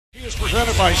is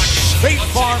presented by State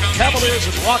Farm Cavaliers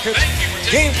and Rockets.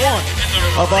 Game one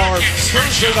of our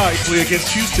Thursday night against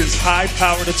Houston's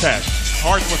high-powered attack.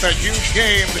 Harden with that huge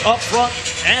game. Up front,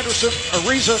 Anderson,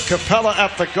 Ariza, Capella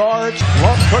at the guards.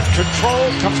 Love couldn't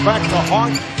control, comes back to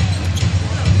Harden.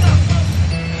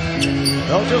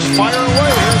 They'll just fire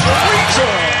away. Here's Ariza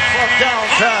from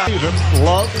downtown.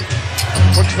 Love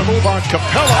puts the move on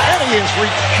Capella, and he is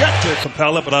rejected.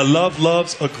 Capella, but I love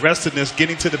Love's aggressiveness,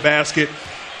 getting to the basket.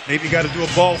 Maybe you got to do a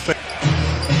ball fake.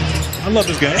 I love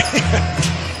this game.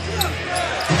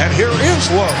 And here is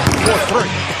Love for 3.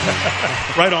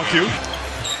 Right on cue.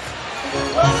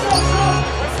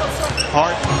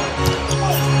 Hard.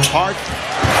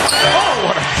 Oh,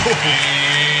 what a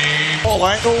move. All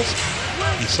angles.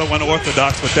 He's so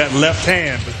unorthodox with that left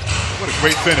hand. But what a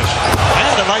great finish.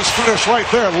 And a nice finish right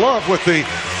there. Love with the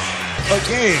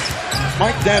game.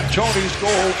 Mike D'Antoni's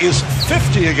goal is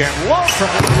 50 again. Love from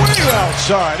way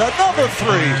outside. Another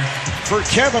 3 for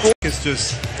Kevin. It's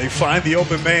just, they find the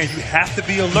open man. You have to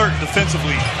be alert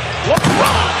defensively.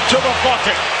 LeBron to the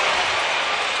bucket.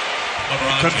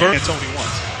 Convert D'Antoni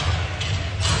once.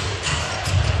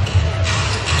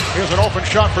 Here's an open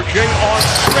shot for J.R.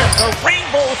 Smith. The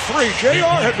rainbow 3.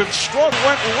 J.R. had been strong,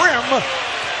 went rim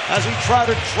as he tried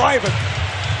to drive it.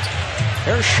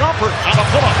 Here's Shumpert on the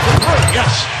pull-up for 3.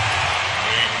 Yes.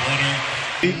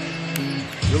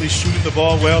 Really shooting the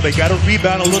ball well. They got to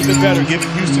rebound a little bit better, giving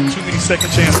Houston too many second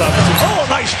chance opportunities. Oh,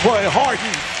 nice play. Harden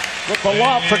with the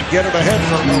lob to get it ahead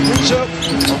for Ariza.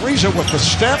 Ariza with the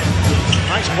step.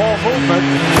 Nice ball movement.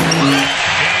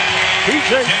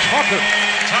 P.J. Tucker.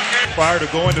 Prior to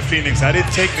going to Phoenix, I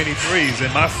didn't take many threes.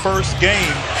 In my first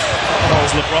game,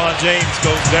 as LeBron James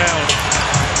goes down,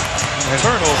 and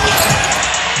turnover.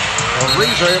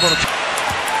 Ariza able to.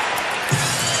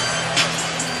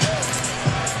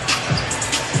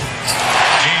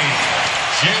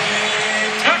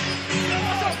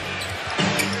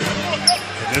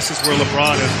 This is where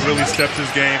LeBron has really stepped his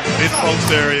game.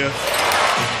 Mid-post area,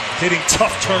 hitting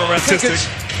tough turnaround statistics.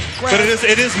 But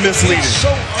it is misleading. It's so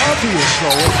obvious,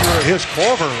 though, if you're his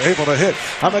Corver able to hit.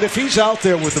 I mean, if he's out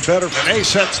there with the better, Renee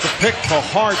sets the pick for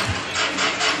Harden.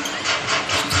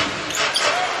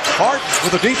 Harden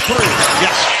with a deep 3.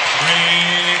 Yes.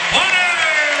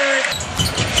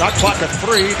 Shot clock at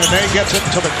 3. Renee gets it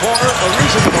to the corner.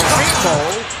 Ariza to the rainbow.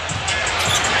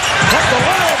 Cut the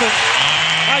line.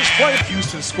 Nice play.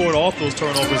 Houston scored off those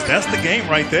turnovers. That's the game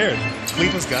right there.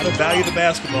 Cleveland's got to value the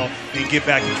basketball and get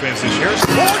back in transition. Here's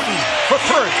Gordon for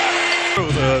 3.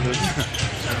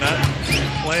 They're not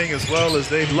playing as well as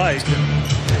they'd like.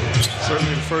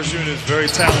 Certainly the first unit is very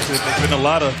talented. There's been a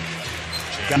lot of...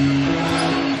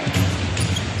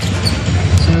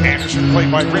 Anderson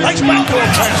played by Green. Nice backdoor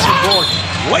pass to Gordon.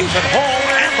 Lathan Hall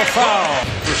and the foul.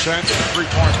 Percent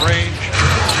 3-point range.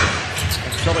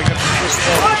 Filling in this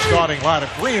starting line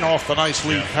of Green off the nice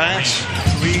lead pass.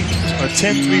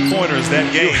 10 3-pointers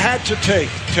that game. You had to take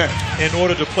 10 in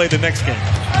order to play the next game.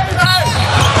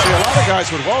 See, a lot of guys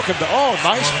would welcome the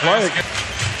nice play.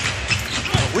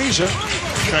 Ariza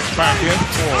checks back in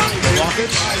for the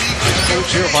Rockets.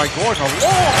 Moves here by Gordon. A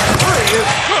long 3 is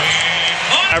good.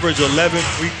 Average 11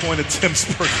 3-point attempts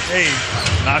per game.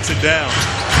 Knocks it down.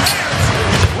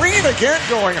 Green again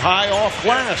going high off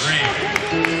glass.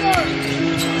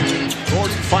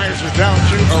 Gordon fires it down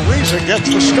to Ariza, gets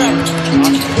the step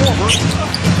on Corver.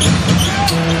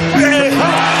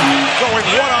 Going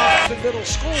one off the middle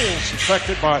schools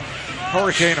affected by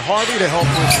Hurricane Harvey to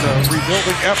help with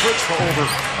rebuilding efforts for over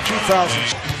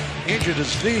 2,000. Injured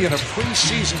his knee in a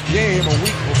preseason game a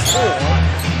week before.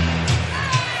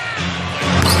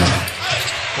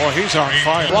 Boy, he's on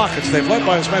fire. Rockets, they've led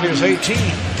by as many as 18.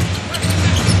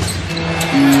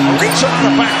 Ariza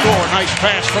on the back door. Nice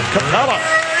pass from Capella.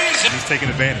 He's taking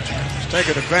advantage. He's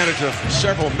taking advantage of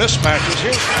several mismatches.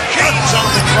 Here's James on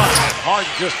the front.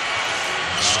 Harden just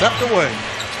stepped away.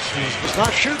 Does not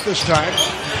shoot this time.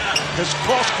 His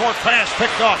cross-court pass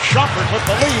picked off. Shumpert with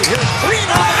the lead. Here's Green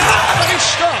on the top, and he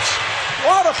stuffs.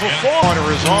 What a performance. Pointer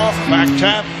is off. Back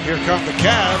tap. Here come the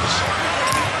Cavs.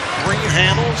 Green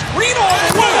handles. Green all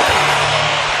the way.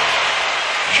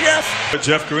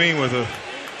 Jeff Green with a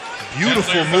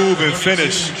beautiful move and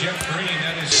finish.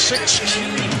 16.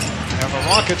 And the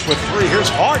Rockets with 3. Here's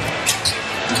Harden.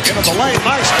 Into the lane.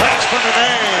 Nice pass for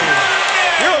Nene.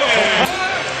 Beautiful.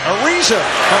 Ariza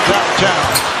from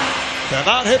downtown. They're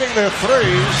not hitting their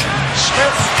threes.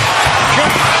 Smith.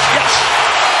 James. Yes.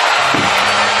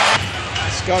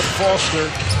 Scott Foster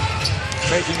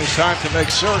taking his time to make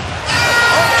certain.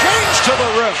 Oh, James to the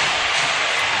rim.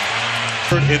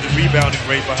 In the rebounding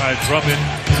rate behind Drummond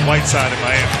and Whiteside in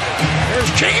Miami.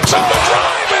 There's James on the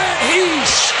drive. He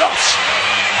stuffs.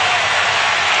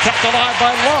 Kept alive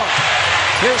by Love.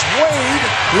 Here's Wade.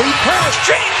 Lead pass.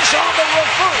 James on the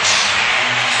reverse.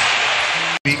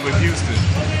 Meet with Houston.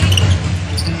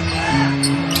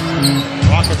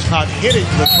 Rockets not hitting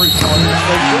the three-pointers.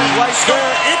 They do right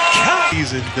there. It counts.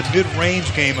 Season, the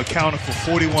mid-range game accounted for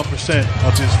 41%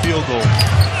 of his field goals.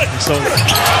 And so, of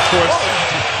course,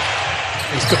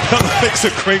 as Capella makes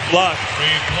a great block.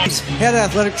 Head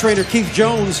athletic trainer Keith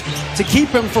Jones to keep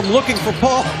him from looking for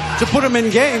Paul to put him in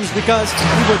games because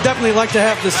he would definitely like to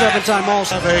have the seven-time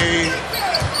All-Star. Have a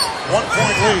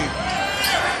one-point lead.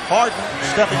 Harden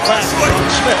stepping back from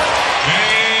Smith.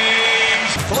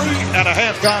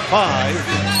 3.5 gone by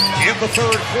in the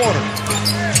third quarter.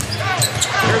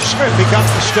 Here's Smith. He got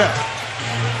the step.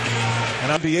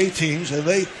 And NBA teams, and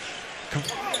they, in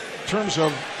terms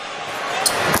of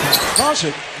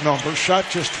composite numbers, shot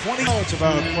just 20. It's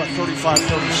about, what, 35,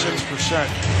 36%.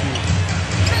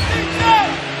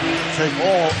 Take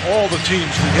all the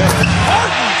teams together.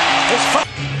 Harden is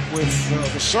fine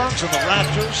with the Suns and the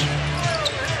Raptors.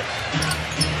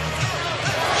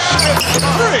 Smith for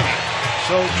three.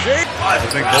 So Jake, I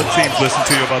think both teams listen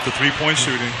to you about the three-point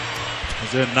shooting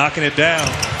as they're knocking it down.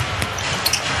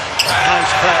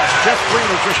 Nice pass. Jeff Green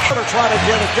just trying to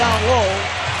get it down low.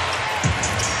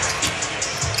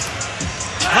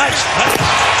 Nice pass.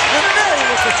 And an A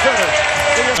with the finish.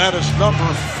 That is number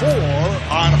 4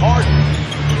 on Harden.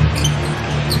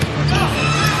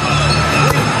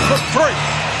 For 3.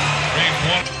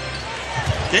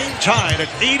 Game tied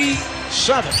at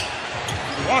 87.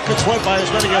 Rockets led by as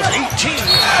many as 18.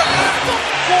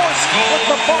 With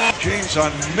the ball. James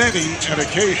on many an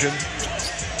occasion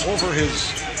over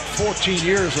his 14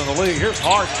 years in the league. Here's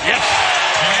Harden. Yes.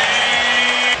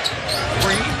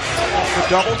 Green off the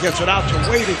double, gets it out to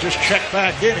Wade. He just checked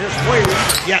back in. Here's Wade.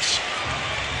 Yes.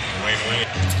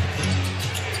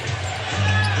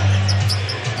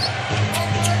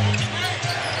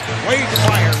 Wade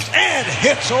fires and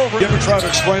hits over. You ever try to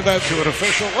explain that to an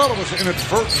official? Well, it was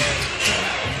inadvertent.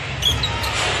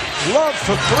 Love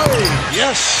for 3.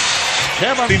 Yes.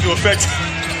 Kevin. Seemed to affect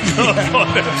on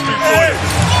that three-pointer.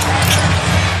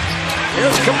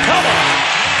 Here's Capella.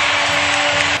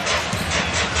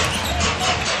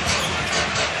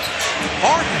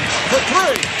 Harden for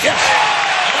 3. Yes.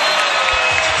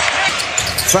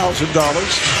 $1,000.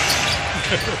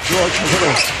 George a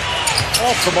little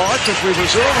off the mark as we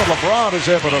resume, and LeBron is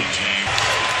able to.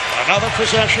 Another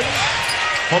possession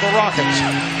for the Rockets.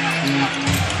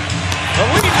 The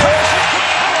lead pass.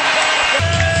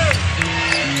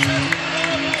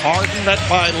 Harden met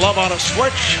by Love on a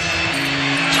switch.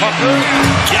 Tucker.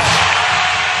 Yes.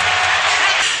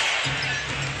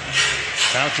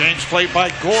 Now James played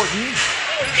by Gordon.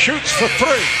 Shoots for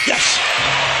 3. Yes.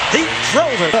 He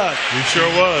drilled it. He sure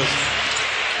was.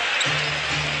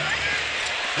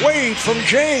 Wade from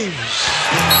James.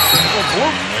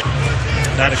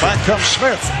 Back comes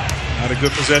Smith. Not a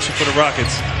good possession for the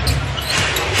Rockets.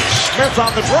 Smith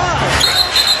on the drive.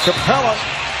 Capella.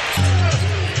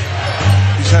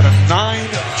 He's had a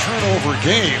 9-turnover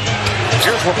game.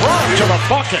 Here's LeBron to the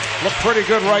bucket. Looked pretty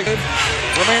good right in.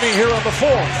 Remaining here on the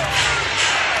 4th.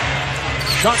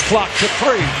 Shot clock to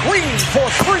 3. Green for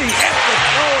 3.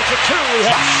 No, it's a 2. We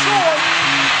have short.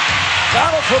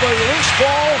 Battle for the loose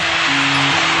ball.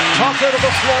 Tucker to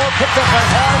the floor. Picked up by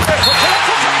Harden.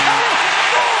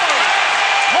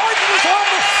 Harden is on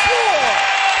the floor.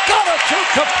 Got it to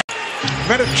Capella.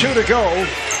 Minute 2 to go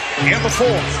in the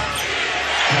 4th.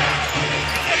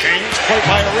 James played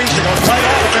by Ariza. Goes right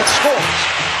out and scores.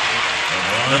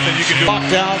 Nothing you can do.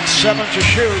 Lockdown, 7 to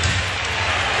shoot.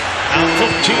 Now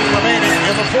 15 remaining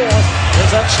in the 4th.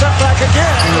 There's that step back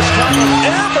again. This time with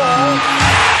air ball.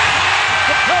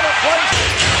 Capella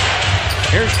plays.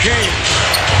 Here's James.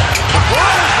 The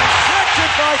ball is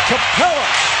deflected by Capella.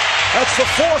 That's the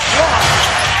 4th block.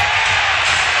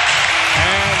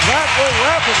 And that will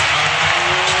wrap it.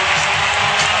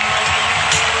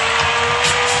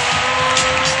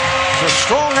 It's a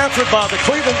strong effort by the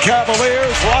Cleveland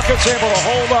Cavaliers. Rockets able to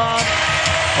hold on.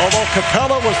 Although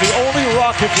Capella was the only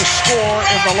Rocket to score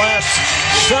in the last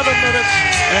 7 minutes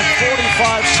and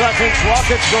 45 seconds.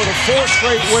 Rockets go to 4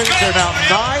 straight wins. They're now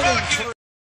 9-3.